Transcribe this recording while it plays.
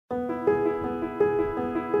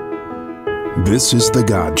This is The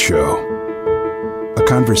God Show, a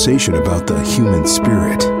conversation about the human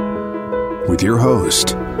spirit with your host,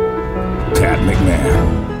 Pat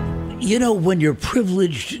McMahon. You know, when you're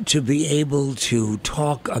privileged to be able to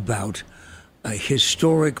talk about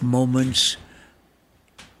historic moments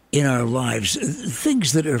in our lives,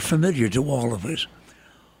 things that are familiar to all of us,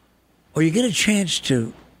 or you get a chance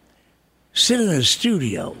to sit in a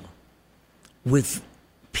studio with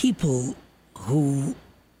people who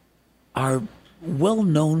are well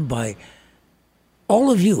known by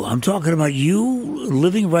all of you. I'm talking about you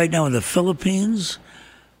living right now in the Philippines,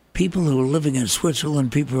 people who are living in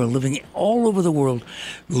Switzerland, people who are living all over the world,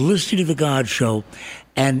 listening to The God Show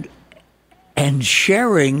and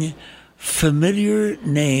sharing familiar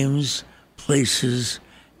names, places,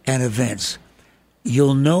 and events.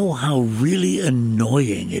 You'll know how really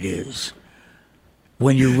annoying it is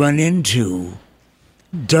when you run into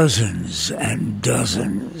dozens and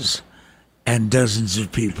dozens and dozens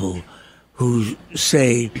of people who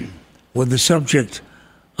say, when the subject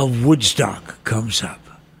of Woodstock comes up,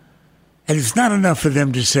 and it's not enough for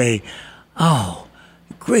them to say, oh,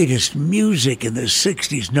 greatest music in the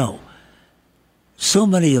 60s. No. So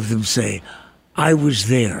many of them say, I was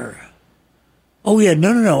there. Oh, yeah,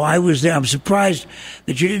 no, I was there. I'm surprised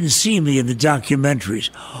that you didn't see me in the documentaries.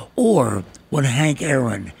 Or when Hank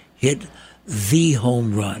Aaron hit the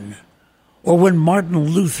home run. Or when Martin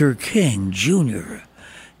Luther King Jr.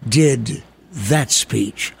 did that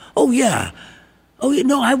speech. Oh, yeah. Oh,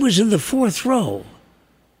 no, I was in the fourth row.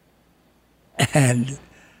 And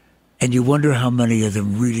you wonder how many of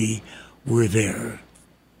them really were there.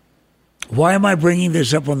 Why am I bringing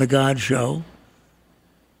this up on The God Show?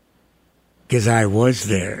 Because I was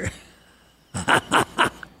there.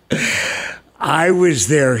 I was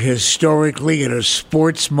there historically in a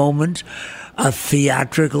sports moment, a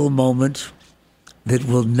theatrical moment that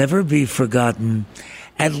will never be forgotten,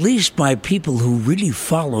 at least by people who really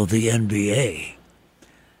follow the NBA.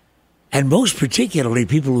 And most particularly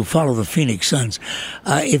people who follow the Phoenix Suns.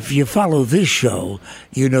 If you follow this show,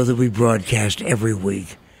 you know that we broadcast every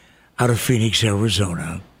week out of Phoenix,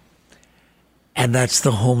 Arizona. And that's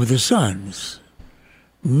the home of the Suns.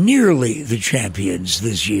 Nearly the champions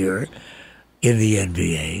this year in the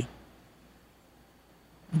NBA.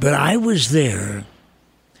 But I was there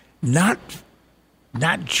not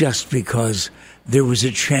just because there was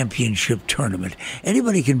a championship tournament.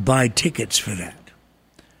 Anybody can buy tickets for that.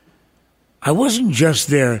 I wasn't just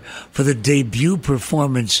there for the debut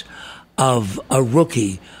performance of a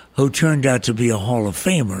rookie who turned out to be a Hall of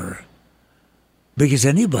Famer, because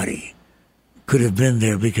anybody could have been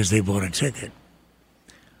there because they bought a ticket.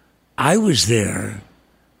 I was there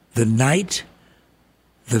the night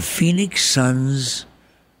the Phoenix Suns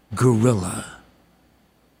gorilla,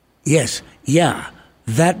 yes, yeah,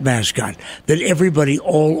 that mascot that everybody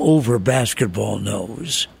all over basketball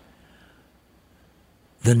knows,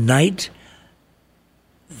 the night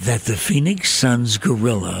that the Phoenix Suns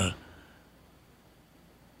gorilla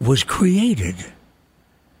was created,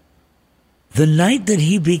 the night that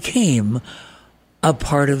he became a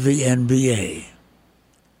part of the NBA,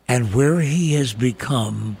 and where he has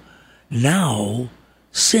become now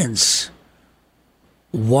since.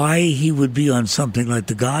 Why he would be on something like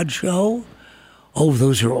The God Show? Oh,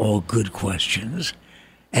 those are all good questions.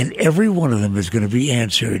 And every one of them is going to be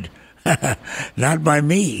answered, not by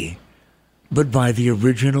me, but by the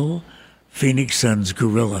original Phoenix Suns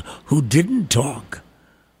gorilla, who didn't talk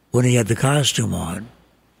when he had the costume on.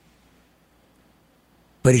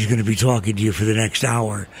 But he's going to be talking to you for the next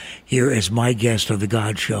hour here as my guest on The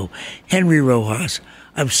God Show. Henry Rojas,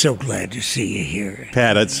 I'm so glad to see you here.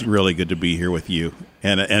 Pat, it's really good to be here with you,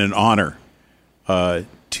 and an honor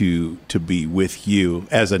to be with you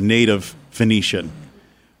as a native Phoenician,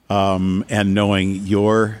 and knowing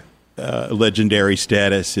your legendary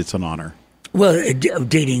status. It's an honor. Well,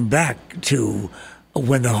 dating back to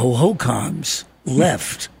when the Hohokams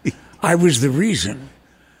left, I was the reason.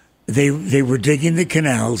 They were digging the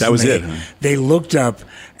canals. That was it. Huh? They looked up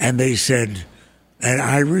and they said, an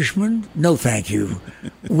Irishman? No, thank you.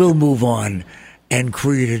 We'll move on and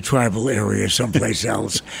create a tribal area someplace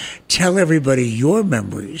else. Tell everybody your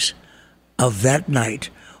memories of that night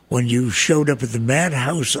when you showed up at the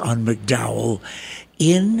Madhouse on McDowell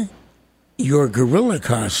in your gorilla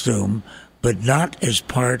costume, but not as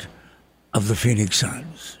part of the Phoenix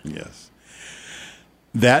Suns. Yes.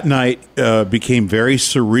 That night became very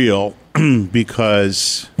surreal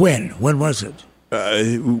because... When was it?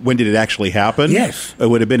 When did it actually happen? Yes. It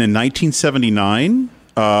would have been in 1979,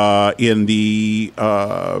 in the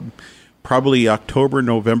probably October,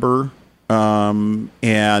 November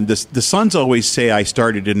And the Suns always say I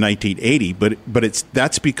started in 1980, but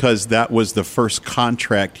that's because that was the first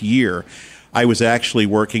contract year. I was actually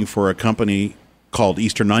working for a company called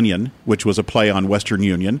Eastern Onion, which was a play on Western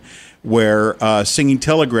Union, where singing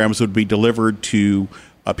telegrams would be delivered to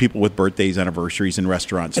people with birthdays, anniversaries, and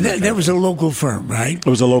restaurants. And that was a local firm, right? It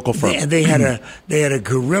was a local firm. And they had a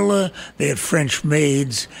gorilla. They had French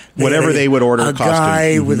maids. Whatever they would order. A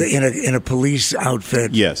guy in a police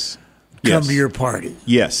outfit. Yes. Come to your party.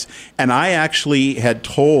 Yes. And I actually had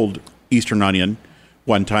told Eastern Onion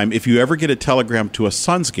one time, if you ever get a telegram to a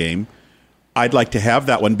Suns game, I'd like to have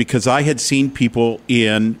that one, because I had seen people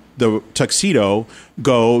in the tuxedo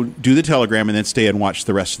go do the telegram and then stay and watch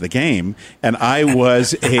the rest of the game. And I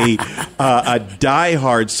was a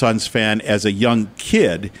diehard Suns fan as a young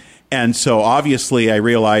kid. And so obviously I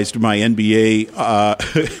realized my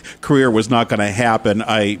NBA career was not going to happen.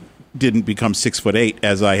 I didn't become 6'8"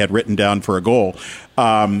 as I had written down for a goal.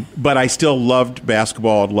 But I still loved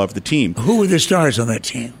basketball and loved the team. Who were the stars on that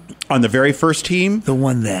team? On the very first team? The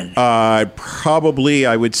one then. Probably,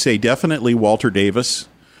 I would say definitely Walter Davis,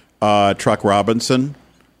 Truck Robinson,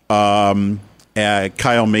 Kyle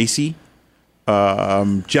Macy,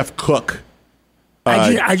 Jeff Cook.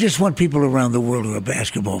 I just want people around the world who are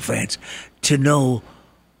basketball fans to know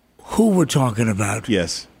who we're talking about.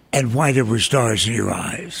 Yes. And why there were stars in your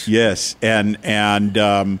eyes. Yes, and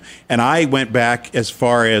I went back as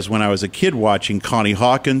far as when I was a kid watching Connie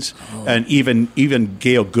Hawkins and even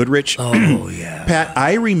Gail Goodrich. Oh yeah, Pat,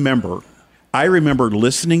 I remember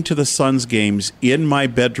listening to the Suns games in my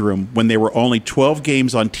bedroom when there were only 12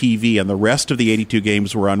 games on TV and the rest of the 82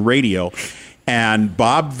 games were on radio, and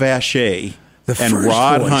Bob Vacher and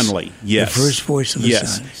Rod Hundley, yes, the first voice of the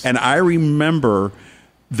Suns. And I remember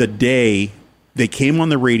the day they came on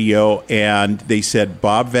the radio and they said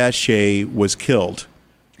Bob Vacher was killed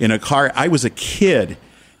in a car. I was a kid,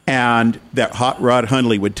 and that Hot Rod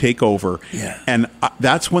Hundley would take over. Yeah. And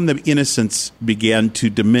that's when the innocence began to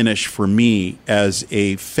diminish for me as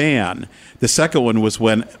a fan. The second one was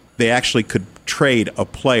when they actually could trade a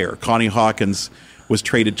player. Connie Hawkins was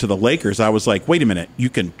traded to the Lakers. I was like, wait a minute, you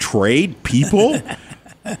can trade people?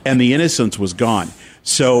 And the innocence was gone.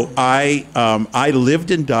 So I lived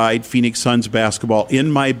and died Phoenix Suns basketball in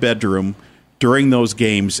my bedroom during those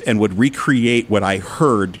games and would recreate what I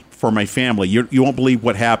heard for my family. You won't believe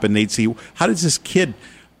what happened. They'd see, how does this kid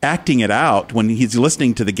acting it out when he's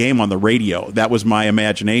listening to the game on the radio? That was my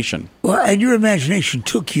imagination. Well, and your imagination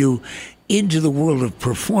took you into the world of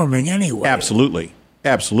performing anyway. Absolutely.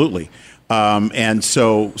 Absolutely. And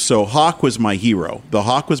so Hawk was my hero. The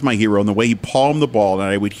Hawk was my hero, and the way he palmed the ball, and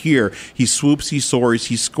I would hear he swoops, he soars,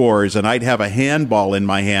 he scores, and I'd have a handball in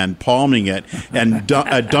my hand, palming it and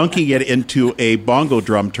dunking it into a bongo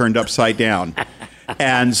drum turned upside down.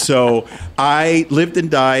 And so I lived and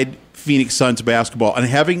died Phoenix Suns basketball, and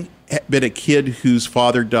having been a kid whose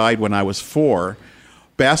father died when I was 4.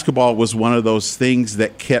 Basketball was one of those things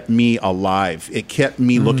that kept me alive. It kept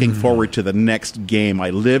me looking forward to the next game.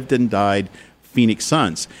 I lived and died Phoenix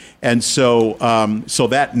Suns. And so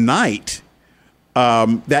that night,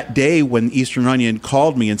 that day when Eastern Onion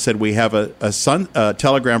called me and said, we have a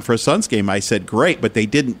telegram for a Suns game, I said, great, but they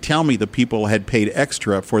didn't tell me the people had paid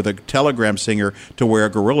extra for the telegram singer to wear a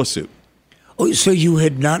gorilla suit. Oh, so you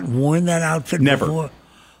had not worn that outfit before?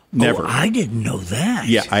 Never. Oh, I didn't know that.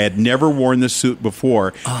 Yeah, I had never worn the suit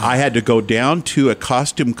before. I had to go down to a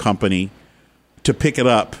costume company to pick it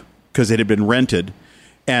up because it had been rented.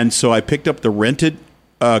 And so I picked up the rented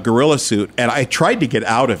gorilla suit, and I tried to get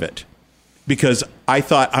out of it because I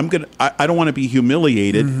thought, I don't want to be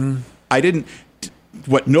humiliated. Mm-hmm. I didn't.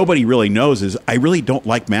 What nobody really knows is I really don't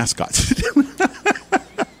like mascots.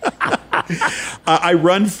 I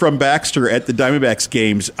run from Baxter at the Diamondbacks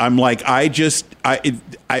games. I'm like,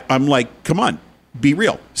 I'm like, come on, be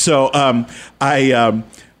real. So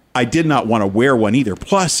I did not want to wear one either.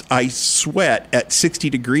 Plus, I sweat at 60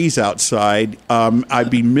 degrees outside. I'd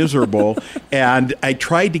be miserable. And I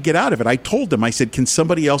tried to get out of it. I told them, I said, can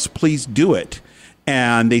somebody else please do it?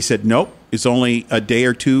 And they said, nope, it's only a day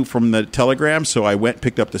or two from the telegram. So I went,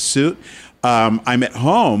 picked up the suit. I'm at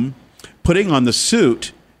home putting on the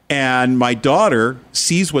suit. And my daughter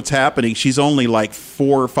sees what's happening. She's only like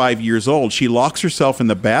 4 or 5 years old. She locks herself in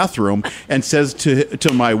the bathroom and says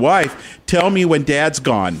to my wife, tell me when Dad's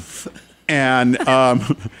gone. And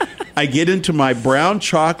I get into my brown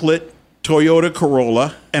chocolate Toyota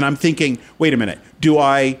Corolla, and I'm thinking, wait a minute, do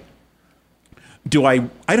I I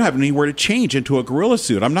don't have anywhere to change into a gorilla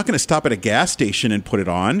suit. I'm not going to stop at a gas station and put it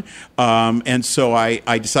on. And so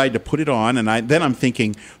I decided to put it on, and then I'm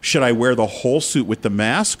thinking, should I wear the whole suit with the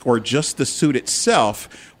mask or just the suit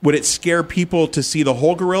itself? Would it scare people to see the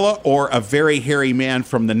whole gorilla or a very hairy man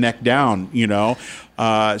from the neck down,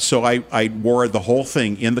 So I wore the whole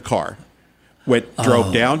thing in the car,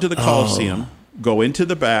 drove down to the Coliseum, go into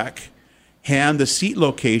the back, hand the seat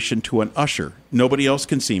location to an usher. Nobody else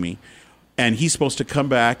can see me. And he's supposed to come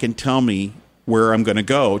back and tell me where I'm going to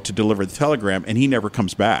go to deliver the telegram, and he never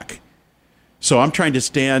comes back. So I'm trying to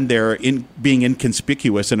stand there being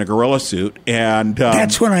inconspicuous in a gorilla suit. And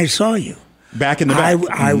that's when I saw you. Back in the back.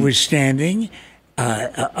 I was standing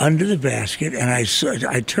under the basket, and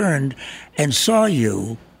I turned and saw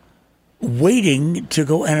you waiting to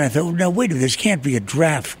go. And I thought, no, wait a minute, this can't be a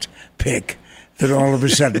draft pick that all of a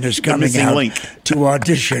sudden is coming out to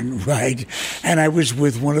audition, right? And I was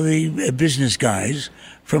with one of the business guys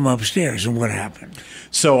from upstairs, and what happened?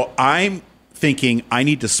 So I'm thinking I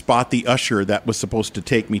need to spot the usher that was supposed to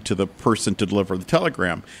take me to the person to deliver the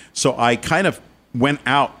telegram. So I kind of went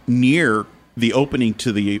out near the opening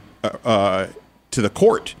to the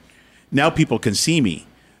court. Now people can see me.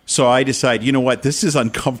 So I decide, you know what, this is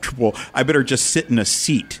uncomfortable. I better just sit in a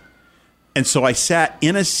seat. And so I sat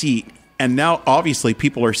in a seat. And now, obviously,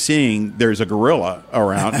 people are seeing there's a gorilla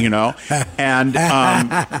around, And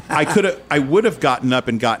I would have gotten up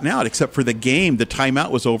and gotten out, except for the game. The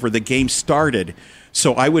timeout was over. The game started,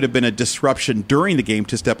 so I would have been a disruption during the game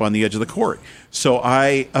to step on the edge of the court. So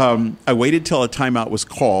I waited till a timeout was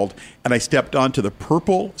called, and I stepped onto the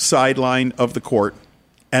purple sideline of the court,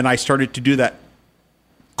 and I started to do that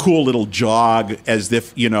cool little jog as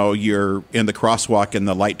if, you're in the crosswalk and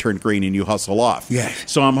the light turned green and you hustle off.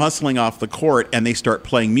 Yes. So I'm hustling off the court and they start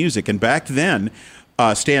playing music. And back then,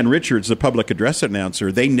 Stan Richards, the public address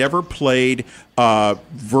announcer, they never played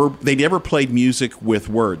music with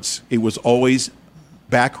words. It was always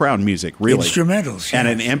background music, really. Instrumentals. And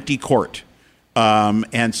yes. an empty court.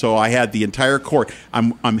 And so I had the entire court.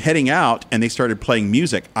 I'm heading out and they started playing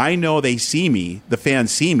music. I know they see me, the fans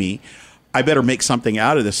see me. I better make something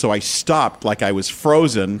out of this. So I stopped like I was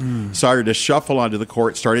frozen, started to shuffle onto the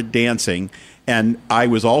court, started dancing. And I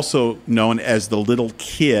was also known as the little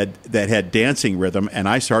kid that had dancing rhythm, and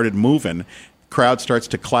I started moving. Crowd starts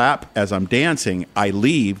to clap as I'm dancing. I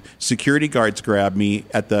leave. Security guards grab me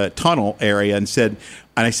at the tunnel area and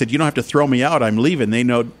I said, you don't have to throw me out. I'm leaving. They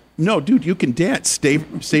know, no, dude, you can dance. Stay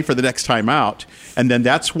for the next time out. And then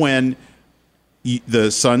that's when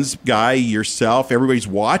the Suns guy, yourself, everybody's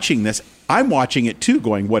watching this. I'm watching it too,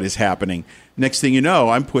 going, what is happening? Next thing you know,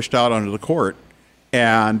 I'm pushed out onto the court,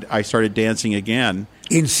 and I started dancing again.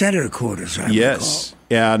 In center court, as I yes.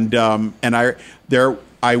 Recall. And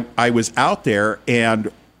I was out there, and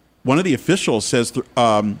one of the officials says,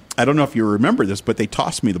 I don't know if you remember this, but they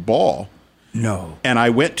tossed me the ball. No. And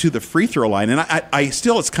I went to the free throw line, and I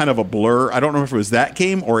still, it's kind of a blur. I don't know if it was that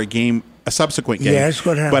game or a subsequent game. Yes,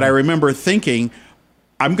 what happened? But I remember thinking,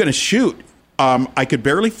 I'm going to shoot. I could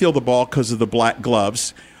barely feel the ball because of the black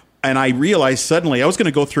gloves. And I realized suddenly I was going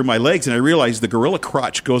to go through my legs, and I realized the gorilla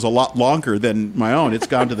crotch goes a lot longer than my own. It's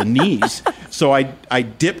gone to the knees. So I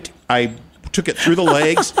dipped. I took it through the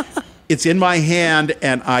legs. It's in my hand,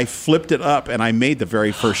 and I flipped it up, and I made the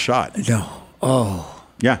very first shot. No. Oh.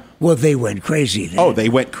 Yeah. Well, they went crazy then. Oh, they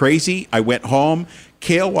went crazy. I went home.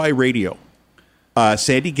 KLY Radio.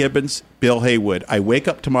 Sandy Gibbons, Bill Haywood. I wake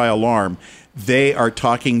up to my alarm. They are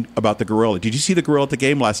talking about the gorilla. Did you see the gorilla at the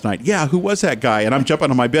game last night? Yeah, who was that guy? And I'm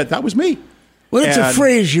jumping on my bed. That was me. Well, it's a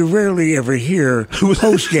phrase you rarely ever hear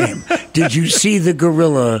post-game. Did you see the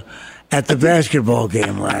gorilla at the basketball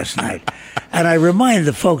game last night? And I remind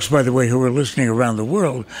the folks, by the way, who are listening around the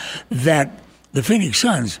world, that the Phoenix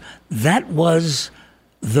Suns, that was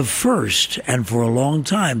the first, and for a long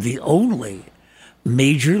time, the only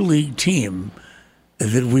major league team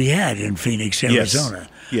that we had in Phoenix, Arizona.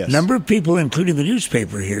 Yes. A number of people, including the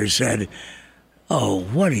newspaper here, said, oh,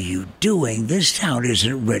 what are you doing? This town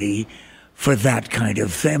isn't ready for that kind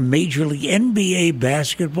of thing. Major League NBA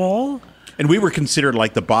basketball? And we were considered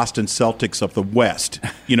like the Boston Celtics of the West.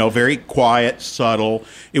 Very quiet, subtle.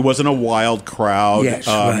 It wasn't a wild crowd. Yes,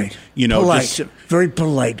 right. Polite. Very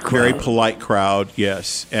polite crowd. Very polite crowd,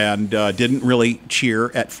 yes. And didn't really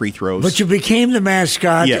cheer at free throws. But you became the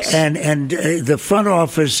mascot, yes. and the front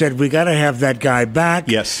office said, we got to have that guy back.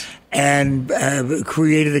 Yes. And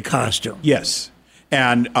created a costume. Yes.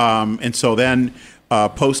 And so then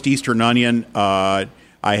post Eastern Onion,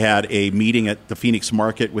 I had a meeting at the Phoenix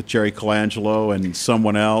Market with Jerry Colangelo and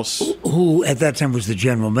someone else. Who at that time was the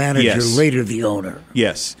general manager, yes. later the owner.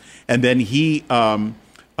 Yes. And then he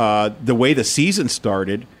the way the season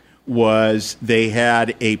started was they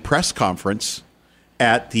had a press conference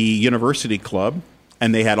at the University Club,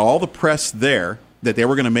 and they had all the press there that they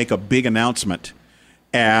were going to make a big announcement.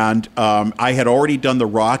 And I had already done the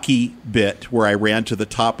Rocky bit where I ran to the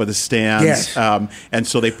top of the stands. Yes. And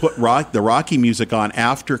so they put the Rocky music on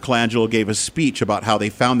after Colangelo gave a speech about how they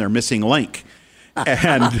found their missing link.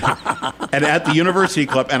 And at the University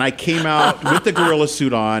Club, and I came out with the gorilla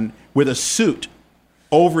suit on, with a suit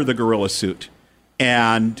over the gorilla suit.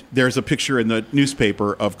 And there's a picture in the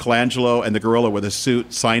newspaper of Colangelo and the gorilla with a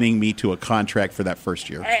suit signing me to a contract for that first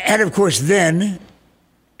year. And of course, then,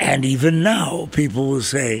 and even now, people will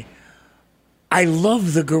say, I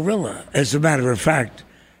love the gorilla. As a matter of fact,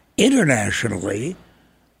 internationally,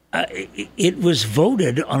 it was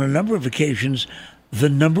voted on a number of occasions the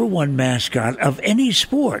number one mascot of any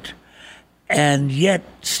sport. And yet,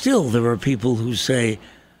 still, there are people who say,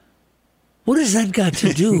 what has that got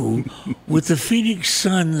to do with the Phoenix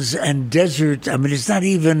Suns and desert? I mean, it's not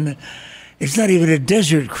even a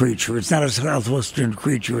desert creature. It's not a southwestern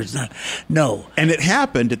creature. It's not. No. And it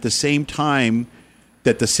happened at the same time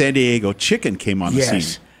that the San Diego chicken came on the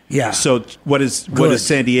scene. Yeah. So what does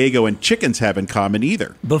San Diego and chickens have in common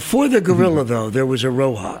either? Before the gorilla, though, there was a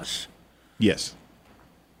Rojas. Yes.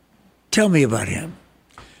 Tell me about him.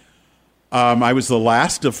 I was the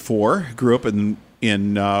last of four. Grew up in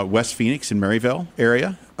West Phoenix in Maryville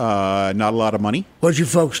area. Not a lot of money. What'd your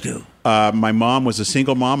folks do? My mom was a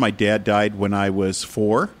single mom. My dad died when I was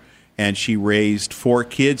 4, and she raised 4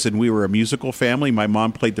 kids, and we were a musical family. My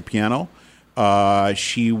mom played the piano.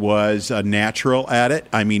 She was a natural at it.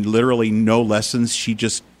 I mean, literally no lessons. She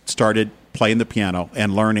just started playing the piano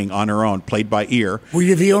and learning on her own, played by ear. Were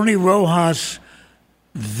you the only Rojas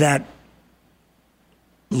that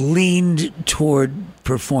leaned toward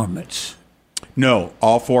performance? No,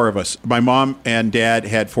 all 4 of us. My mom and dad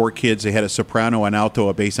had 4 kids. They had a soprano, an alto,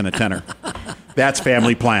 a bass, and a tenor. That's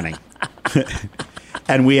family planning.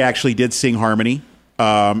 And we actually did sing harmony,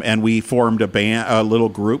 and we formed a little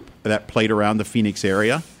group that played around the Phoenix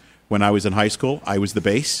area. When I was in high school, I was the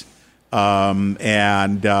bass,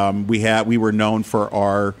 and we were known for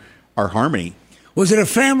our harmony. Was it a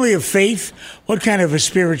family of faith? What kind of a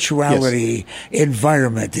spirituality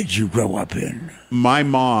environment did you grow up in? My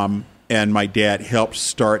mom and my dad helped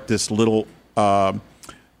start this little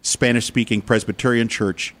Spanish-speaking Presbyterian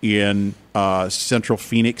church in Central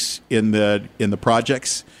Phoenix in the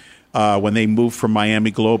projects. When they moved from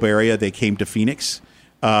Miami Globe area, they came to Phoenix,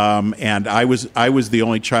 and I was the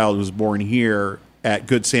only child who was born here at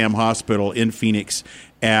Good Sam Hospital in Phoenix,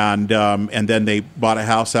 and then they bought a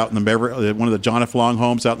house out in one of the John F. Long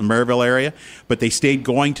homes out in the Maryville area. But they stayed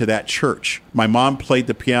going to that church. My mom played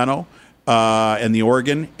the piano and the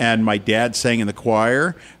organ, and my dad sang in the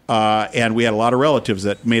choir, and we had a lot of relatives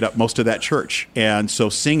that made up most of that church, and so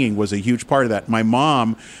singing was a huge part of that. My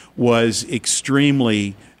mom was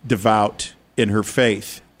extremely devout in her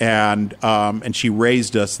faith, and she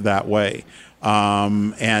raised us that way,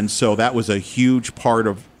 and so that was a huge part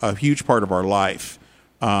of our life,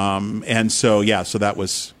 and so that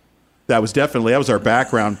was definitely our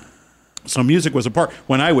background. So music was a part.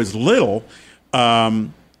 When I was little,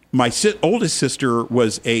 my oldest sister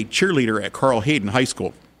was a cheerleader at Carl Hayden High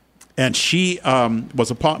School, and she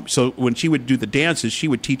was so when she would do the dances, she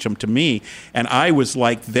would teach them to me, and I was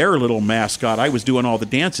like their little mascot. I was doing all the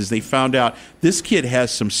dances. They found out this kid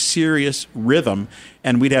has some serious rhythm,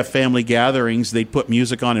 and we'd have family gatherings. They'd put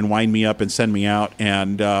music on and wind me up and send me out,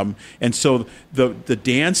 and so the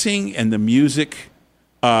dancing and the music.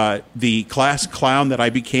 The class clown that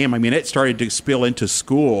I became, I mean, it started to spill into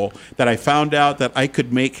school, that I found out that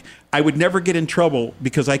I would never get in trouble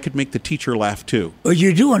because I could make the teacher laugh too. Well,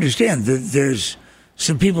 you do understand that there's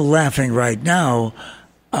some people laughing right now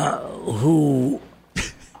who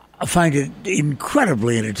find it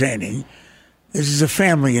incredibly entertaining. This is a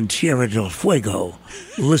family in Tierra del Fuego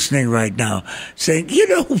listening right now saying, you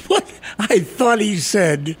know what? I thought he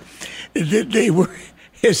said that they were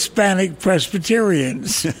Hispanic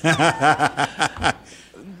Presbyterians.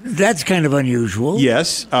 That's kind of unusual.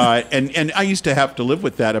 Yes, and I used to have to live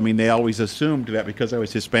with that. I mean, they always assumed that because I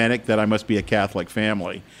was Hispanic that I must be a Catholic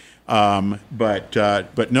family. But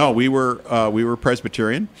no, we were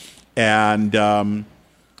Presbyterian, and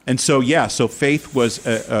so faith was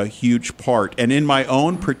a huge part. And in my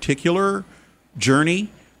own particular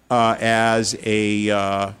journey as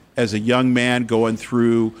a young man going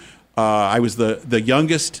through. I was the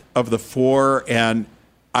youngest of the 4, and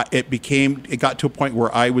it got to a point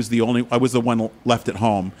where I was the one left at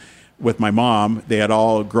home with my mom. They had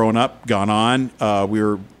all grown up, gone on. We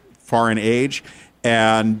were far in age,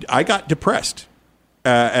 and I got depressed.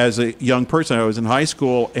 as a young person. I was in high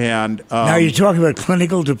school, and now you're talking about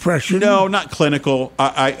clinical depression? No, not clinical.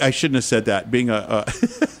 I shouldn't have said that. Being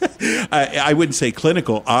I wouldn't say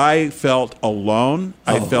clinical. I felt alone.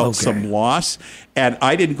 I felt some loss, and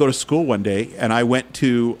I didn't go to school one day. And I went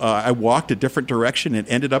to I walked a different direction and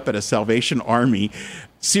ended up at a Salvation Army.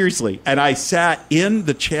 Seriously, and I sat in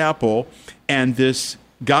the chapel, and this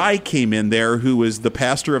guy came in there who was the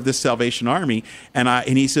pastor of this Salvation Army, and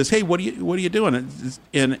he says, "Hey, what are you doing?"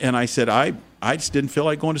 And I said, "I just didn't feel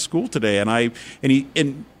like going to school today." And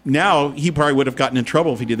now he probably would have gotten in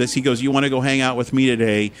trouble if he did this. He goes, "You want to go hang out with me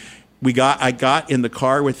today?" I got in the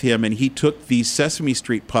car with him, and he took these Sesame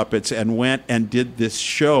Street puppets and went and did this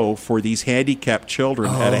show for these handicapped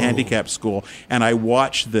children at a handicapped school. And I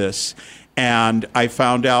watched this. And I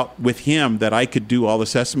found out with him that I could do all the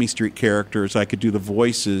Sesame Street characters. I could do the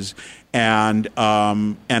voices, and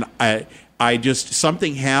I just,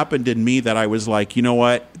 something happened in me that I was like, you know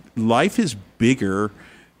what, life is bigger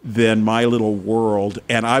than my little world,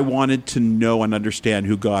 and I wanted to know and understand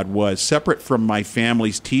who God was, separate from my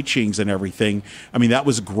family's teachings and everything. I mean, that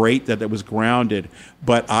was great that it was grounded,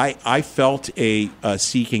 but I felt a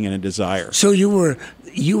seeking and a desire. So you were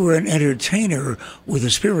an entertainer with a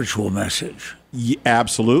spiritual message. Yeah,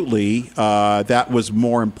 absolutely. That was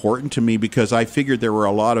more important to me because I figured there were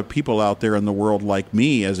a lot of people out there in the world like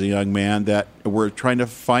me as a young man that were trying to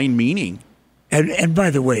find meaning. And by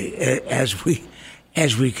the way,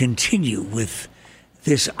 as we continue with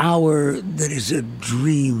this hour that is a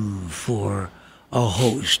dream for a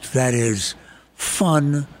host, that is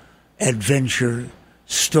fun, adventure,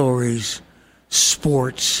 stories,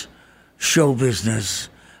 sports, show business,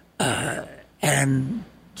 and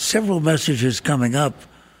several messages coming up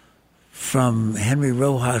from Henry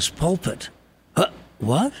Rojas' pulpit.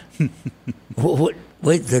 What? What?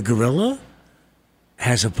 Wait, the gorilla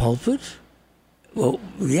has a pulpit? Well,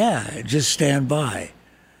 yeah, just stand by.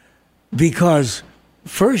 Because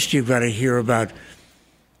first you've got to hear about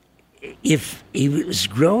if he was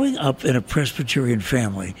growing up in a Presbyterian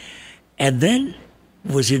family and then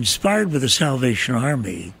was inspired with the Salvation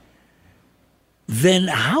Army, then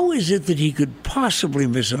how is it that he could possibly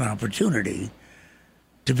miss an opportunity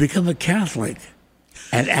to become a Catholic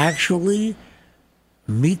and actually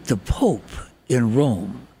meet the Pope in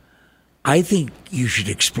Rome? I think you should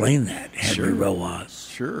explain that, Henry Rojas.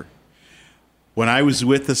 Sure. When I was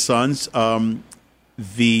with the Suns,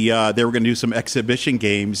 they were going to do some exhibition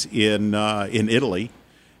games in Italy,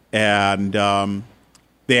 and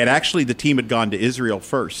the team had gone to Israel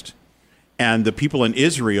first, and the people in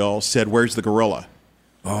Israel said, "Where's the gorilla?"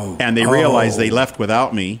 And they realized they left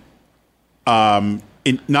without me.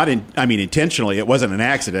 Intentionally, it wasn't an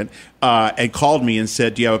accident, and called me and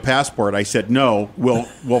said, "Do you have a passport?" I said, "No,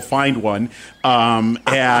 we'll find one."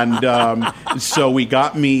 So we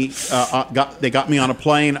got me, they got me on a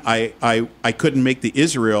plane. I couldn't make the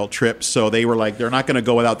Israel trip, so they were like, they're not going to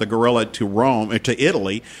go without the gorilla to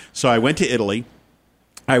Italy. So I went to Italy.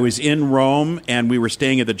 I was in Rome, and we were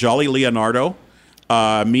staying at the Jolly Leonardo.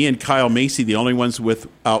 Me and Kyle Macy, the only ones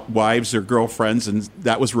without wives or girlfriends, and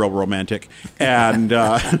that was real romantic. And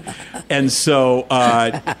so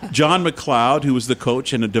John McLeod, who was the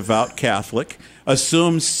coach and a devout Catholic,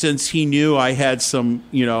 assumed since he knew I had some,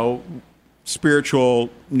 spiritual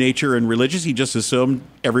nature and religious, he just assumed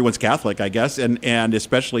everyone's Catholic, I guess, and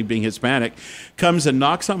especially being Hispanic, comes and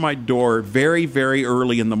knocks on my door very, very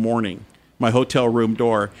early in the morning, my hotel room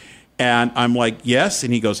door, and I'm like, "Yes,"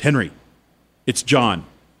 and he goes, "Henry, it's John."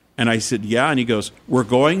 And I said, "Yeah." And he goes, "We're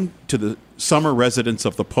going to the summer residence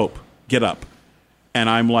of the Pope. Get up." And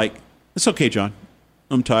I'm like, "It's okay, John.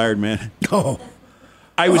 I'm tired, man." Oh.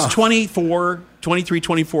 I was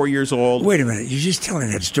 24 years old. Wait a minute. You're just telling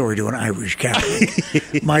that story to an Irish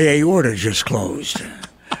Catholic. My aorta just closed.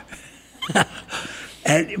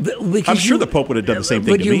 I'm sure the Pope would have done the same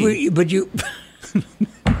thing to me. But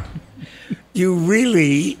you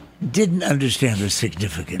really didn't understand the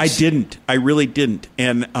significance. I didn't. I really didn't.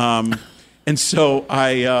 And so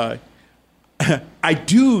I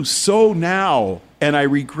do so now, and I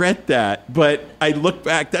regret that. But I look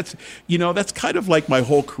back. That's kind of like my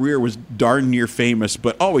whole career was darn near famous,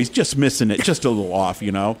 but always just missing it, just a little off,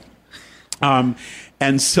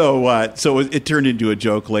 And so it turned into a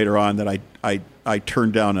joke later on that I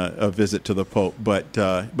turned down a visit to the Pope.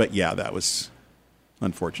 But yeah, that was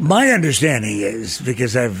unfortunate. My understanding is,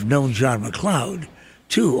 because I've known John McLeod,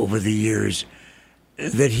 too, over the years,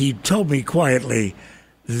 that he told me quietly,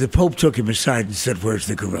 the Pope took him aside and said, "Where's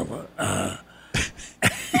the gorilla?"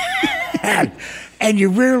 And you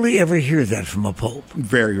rarely ever hear that from a Pope.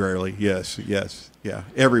 Very rarely, yes. Yeah.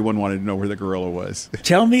 Everyone wanted to know where the gorilla was.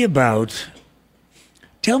 Tell me about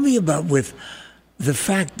Tell me about with the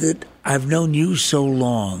fact that I've known you so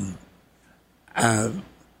long.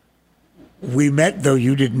 We met, though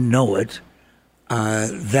you didn't know it,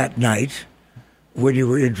 that night when you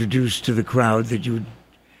were introduced to the crowd that you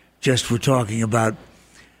just were talking about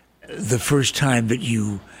the first time that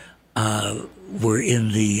you were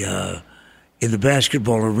in the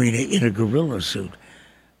basketball arena in a gorilla suit.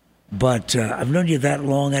 But I've known you that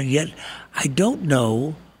long, and yet I don't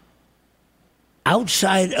know,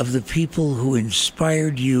 outside of the people who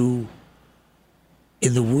inspired you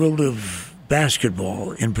in the world of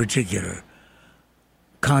basketball in particular,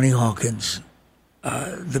 Connie Hawkins,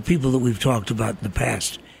 the people that we've talked about in the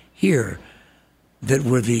past here, that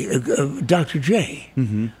were the Dr. J,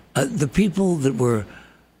 the people that were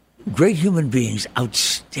great human beings,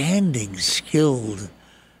 outstanding, skilled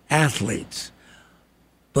athletes.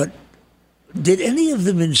 But did any of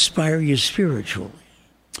them inspire you spiritually?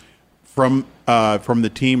 From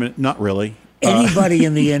the team, not really. Anybody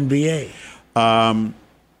in the NBA?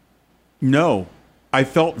 No. I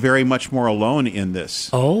felt very much more alone in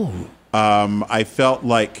this. Oh. I felt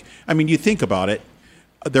like, I mean, you think about it,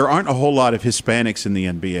 there aren't a whole lot of Hispanics in the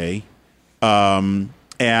NBA.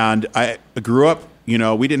 And I grew up,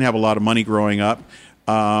 we didn't have a lot of money growing up.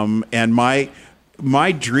 And my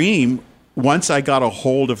dream, once I got a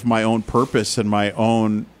hold of my own purpose and my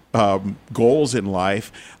own goals in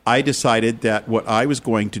life, I decided that what I was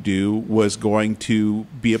going to do was going to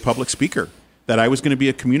be a public speaker, that I was going to be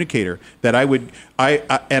a communicator, that I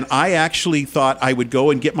actually thought I would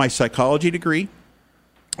go and get my psychology degree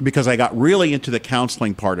because I got really into the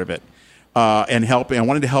counseling part of it. And I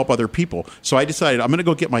wanted to help other people. So I decided I'm going to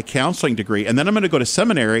go get my counseling degree, and then I'm going to go to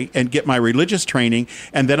seminary and get my religious training,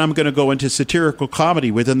 and then I'm going to go into satirical comedy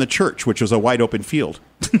within the church, which was a wide open field.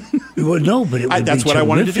 Well, no, but that's what I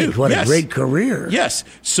wanted to do. What a great career. Yes.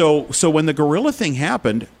 So when the gorilla thing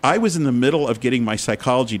happened, I was in the middle of getting my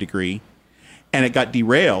psychology degree, and it got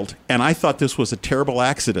derailed, and I thought this was a terrible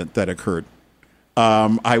accident that occurred.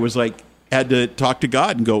 I was like, had to talk to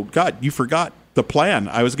God and go, God, you forgot the plan.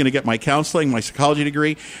 I was going to get my counseling, my psychology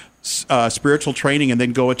degree, spiritual training, and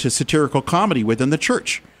then go into satirical comedy within the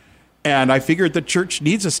church. And I figured the church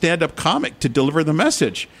needs a stand-up comic to deliver the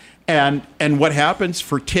message. And what happens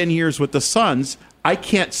for 10 years with the Suns, I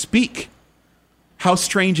can't speak. How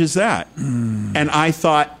strange is that? And I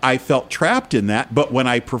thought I felt trapped in that. But when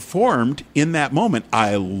I performed in that moment,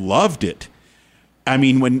 I loved it. I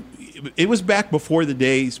mean, it was back before the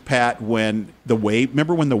days, Pat, when the wave,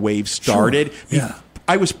 remember when the wave started? Sure. Yeah.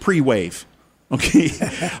 I was pre-wave. Okay.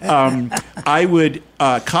 Cotton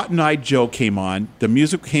Eye Joe came on, the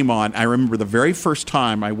music came on. I remember the very first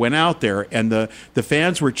time I went out there and the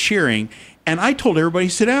fans were cheering, and I told everybody,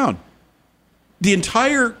 sit down. The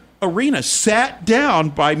entire arena sat down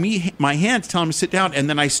by me, my hands telling them to sit down, and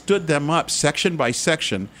then I stood them up section by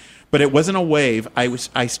section. But it wasn't a wave.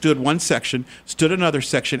 I stood one section, stood another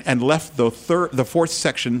section, and left the fourth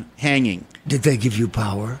section hanging. Did they give you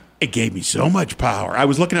power? It gave me so much power. I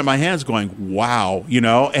was looking at my hands going, wow,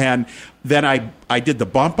 and then I did the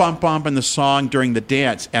bump, bump, bump in the song during the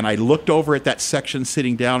dance, and I looked over at that section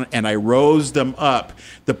sitting down, and I rose them up.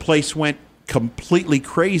 The place went completely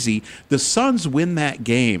crazy. The Suns win that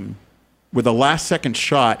game with a last-second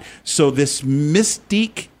shot, so this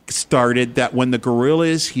mystique started that when the gorilla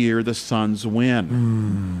is here, the Suns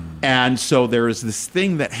win. And so there is this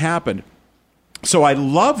thing that happened. So I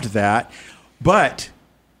loved that, but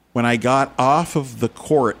when I got off of the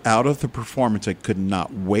court, out of the performance, I could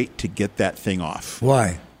not wait to get that thing off.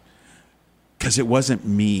 Why? Because it wasn't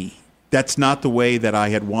me. That's not the way that I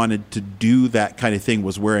had wanted to do that kind of thing,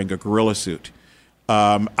 was wearing a gorilla suit.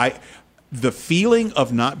 The feeling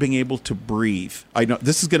of not being able to breathe. I know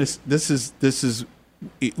this is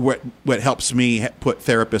what helps me put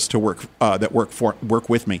therapists to work that work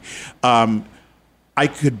with me. I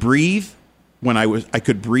could breathe I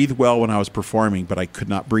could breathe well when I was performing, but I could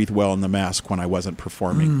not breathe well in the mask when I wasn't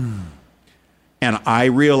performing. And I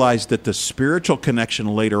realized that the spiritual connection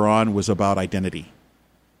later on was about identity.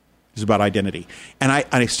 It was about identity, and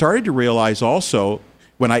I started to realize also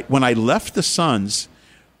when I left the Suns,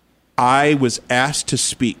 I was asked to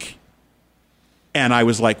speak, and I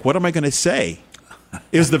was like, what am I going to say?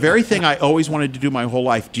 It was the very thing I always wanted to do my whole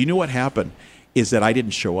life. Do you know what happened? Is that I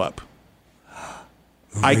didn't show up.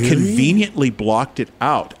 Really? I conveniently blocked it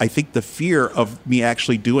out. I think the fear of me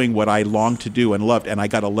actually doing what I longed to do and loved. And I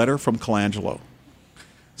got a letter from Colangelo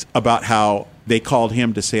about how they called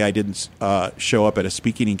him to say I didn't show up at a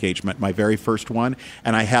speaking engagement, my very first one.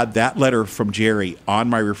 And I had that letter from Jerry on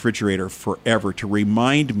my refrigerator forever to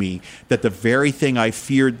remind me that the very thing I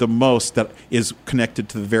feared the most that is connected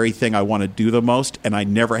to the very thing I want to do the most. And I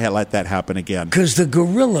never had let that happen again. Because the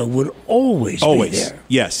gorilla would always be there.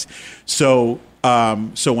 Yes. So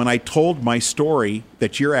when I told my story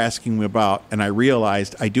that you're asking me about, and I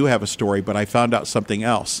realized I do have a story, but I found out something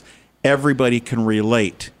else. Everybody can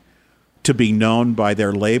relate to being known by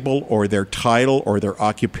their label or their title or their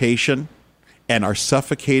occupation and are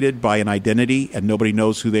suffocated by an identity and nobody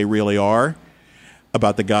knows who they really are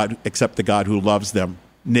about the God except the God who loves them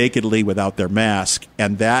nakedly without their mask.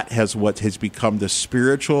 And that has what has become the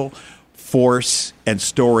spiritual force and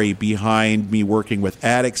story behind me working with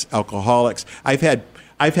addicts, alcoholics. I've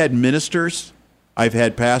had ministers, I've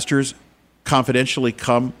had pastors confidentially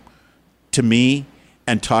come to me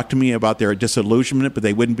and talk to me about their disillusionment, but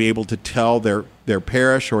they wouldn't be able to tell their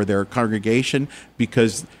parish or their congregation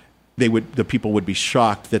because the people would be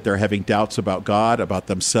shocked that they're having doubts about God, about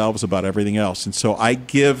themselves, about everything else. And so I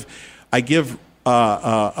give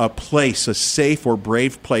a place, a safe or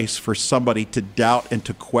brave place for somebody to doubt and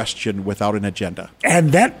to question without an agenda.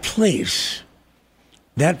 And that place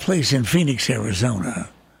in Phoenix, Arizona,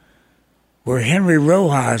 where Henry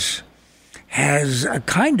Rojas has a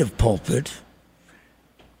kind of pulpit.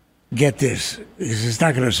 Get this is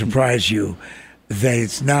not going to surprise you that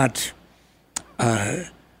it's not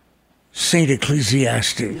St.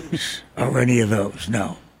 Ecclesiastes or any of those.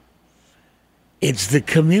 No. It's the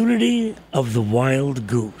community of the Wild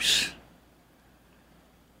Goose.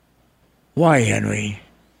 Why, Henry?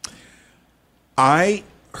 I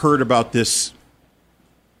heard about this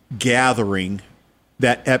gathering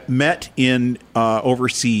that met in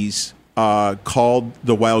overseas called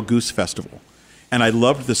the Wild Goose Festival. And I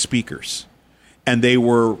loved the speakers. And they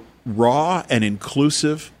were raw and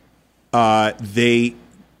inclusive. They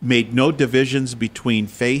made no divisions between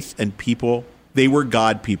faith and people. They were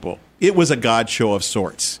God people. It was a God show of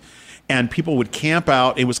sorts. And people would camp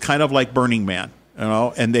out. It was kind of like Burning Man,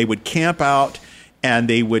 and they would camp out and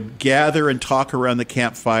they would gather and talk around the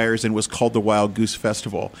campfires, and it was called the Wild Goose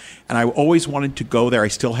Festival. And I always wanted to go there. I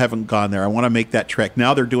still haven't gone there. I want to make that trek.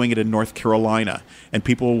 Now they're doing it in North Carolina, and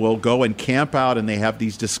people will go and camp out, and they have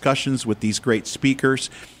these discussions with these great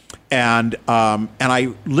speakers. And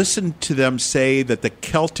I listened to them say that the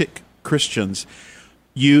Celtic Christians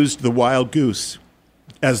used the wild goose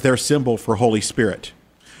as their symbol for Holy Spirit.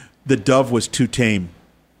 The dove was too tame.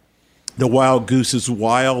 The wild goose is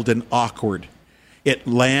wild and awkward. It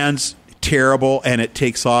lands terrible and it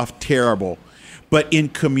takes off terrible. But in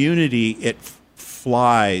community, it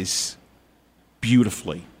flies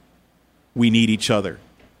beautifully. We need each other.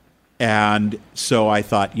 And so I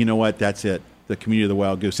thought, you know what, that's it, the community of the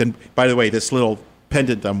Wild Goose. And by the way, this little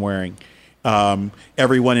pendant I'm wearing,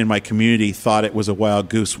 everyone in my community thought it was a wild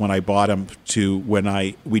goose when I bought them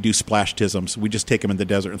when we do splash-tisms. We just take them in the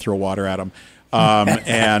desert and throw water at them.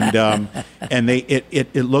 And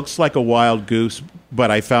it looks like a wild goose, but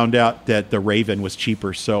I found out that the raven was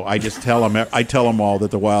cheaper. So I just tell them all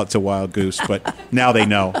that it's a wild goose, but now they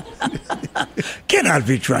know. Cannot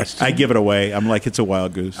be trusted. I give it away. I'm like, it's a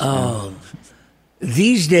wild goose. Oh,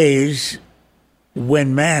 these days,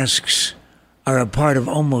 when masks are a part of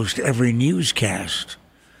almost every newscast,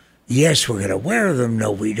 yes, we're going to wear them.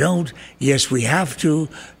 No, we don't. Yes, we have to.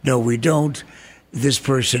 No, we don't. This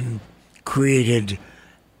person created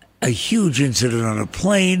a huge incident on a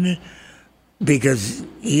plane because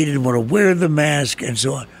he didn't want to wear the mask and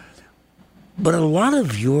so on. But a lot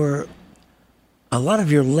of your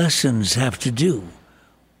lessons have to do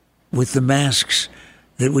with the masks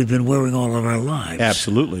that we've been wearing all of our lives.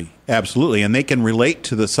 Absolutely. Absolutely. And they can relate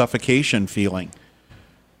to the suffocation feeling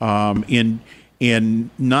in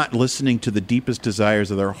not listening to the deepest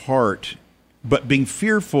desires of their heart, but being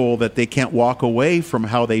fearful that they can't walk away from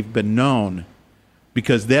how they've been known.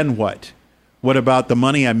 Because then what? What about the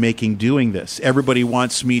money I'm making doing this? Everybody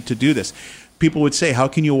wants me to do this. People would say, how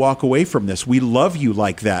can you walk away from this? We love you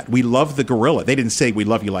like that. We love the gorilla. They didn't say we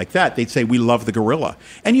love you like that. They'd say we love the gorilla.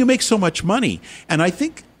 And you make so much money. And I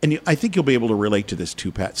think you'll be able to relate to this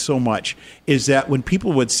too, Pat, so much, is that when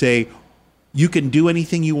people would say, you can do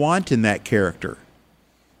anything you want in that character.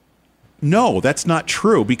 No, that's not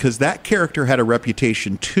true, because that character had a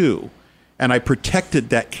reputation too. And I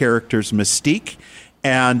protected that character's mystique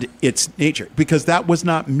and its nature, because that was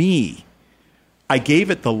not me. I gave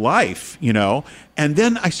it the life, and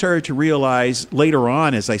then I started to realize later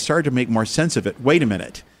on, as I started to make more sense of it, wait a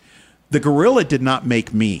minute. The gorilla did not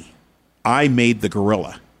make me. I made the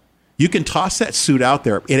gorilla. You can toss that suit out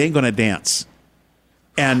there. It ain't going to dance.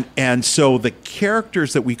 And so the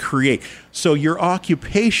characters that we create. So your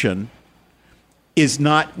occupation is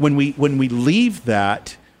not, when we leave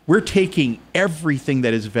that, we're taking everything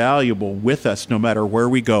that is valuable with us no matter where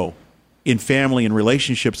we go, in family and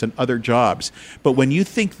relationships and other jobs. But when you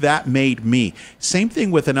think that made me, same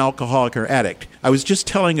thing with an alcoholic or addict. I was just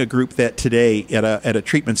telling a group that today at a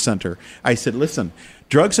treatment center. I said, listen,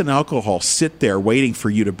 drugs and alcohol sit there waiting for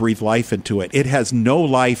you to breathe life into it. It has no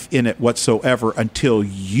life in it whatsoever until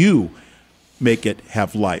you make it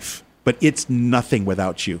have life. But it's nothing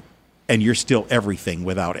without you. And you're still everything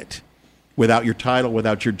without it. Without your title,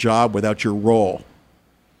 without your job, without your role.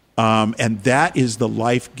 And that is the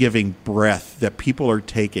life-giving breath that people are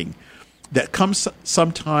taking that comes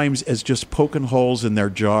sometimes as just poking holes in their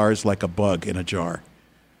jars like a bug in a jar.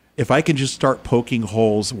 If I can just start poking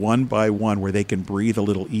holes one by one where they can breathe a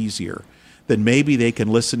little easier, then maybe they can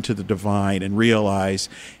listen to the divine and realize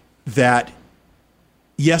that,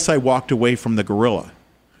 yes, I walked away from the gorilla,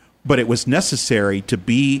 but it was necessary to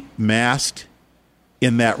be masked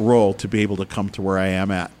in that role to be able to come to where I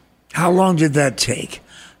am at. How long did that take?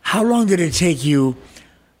 How long did it take you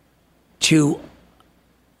to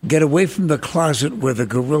get away from the closet where the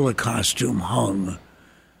gorilla costume hung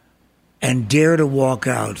and dare to walk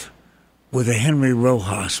out with a Henry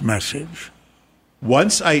Rojas message?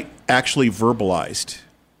 Once I actually verbalized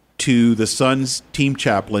to the Suns team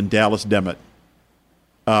chaplain, Dallas Demmett,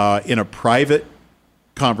 in a private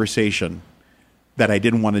conversation that I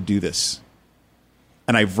didn't want to do this,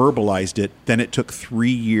 and I verbalized it, then it took 3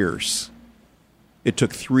 years. It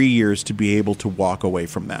took 3 years to be able to walk away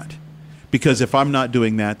from that. Because if I'm not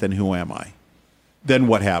doing that, then who am I? Then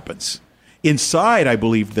what happens? Inside, I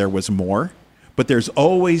believed there was more, but there's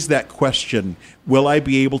always that question, will I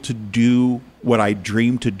be able to do what I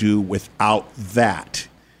dreamed to do without that?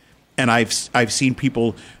 And I've seen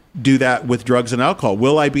people do that with drugs and alcohol.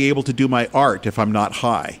 Will I be able to do my art if I'm not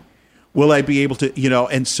high? Will I be able to,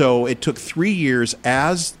 and so it took 3 years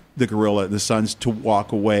as the gorilla, the Suns, to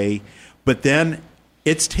walk away. But then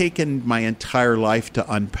it's taken my entire life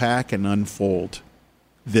to unpack and unfold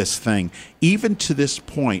this thing. Even to this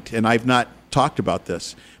point, and I've not talked about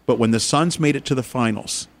this, but when the Suns made it to the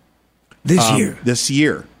finals this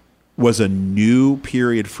year was a new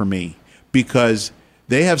period for me because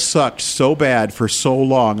they have sucked so bad for so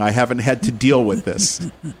long, I haven't had to deal with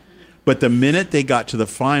this. But the minute they got to the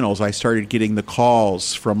finals, I started getting the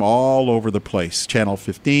calls from all over the place. Channel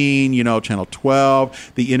 15, Channel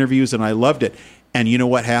 12, the interviews, and I loved it. And you know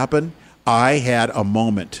what happened? I had a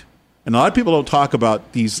moment. And a lot of people don't talk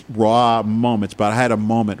about these raw moments, but I had a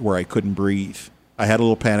moment where I couldn't breathe. I had a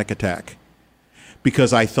little panic attack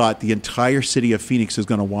because I thought the entire city of Phoenix is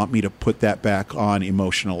going to want me to put that back on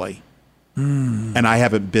emotionally. And I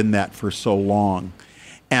haven't been that for so long.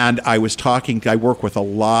 And I work with a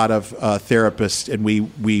lot of therapists, and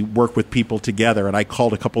we work with people together. And I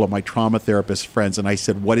called a couple of my trauma therapist friends, and I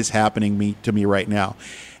said, what is happening to me right now?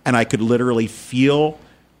 And I could literally feel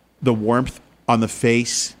the warmth on the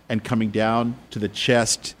face and coming down to the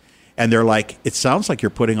chest. And they're like, it sounds like you're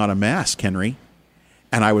putting on a mask, Henry.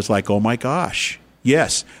 And I was like, oh, my gosh.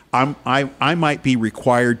 Yes, I might be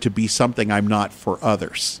required to be something I'm not for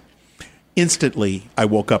others. Instantly, I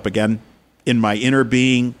woke up again in my inner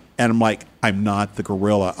being, and I'm like, I'm not the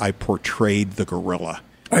gorilla. I portrayed the gorilla.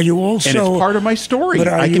 Are you also... And it's part of my story.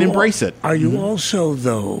 I can embrace it. Are you also,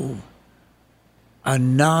 though, a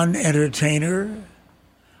non-entertainer?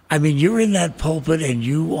 I mean, you're in that pulpit and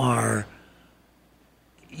you are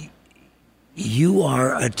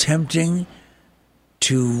attempting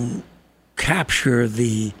to capture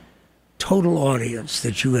the total audience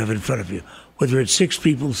that you have in front of you, whether it's 6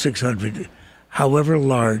 people, 600, however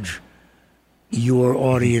large your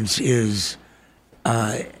audience is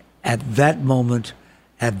at that moment,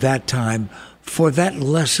 at that time, for that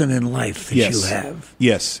lesson in life that you have.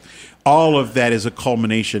 Yes. All of that is a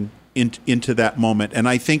culmination into that moment. And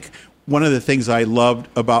I think one of the things I loved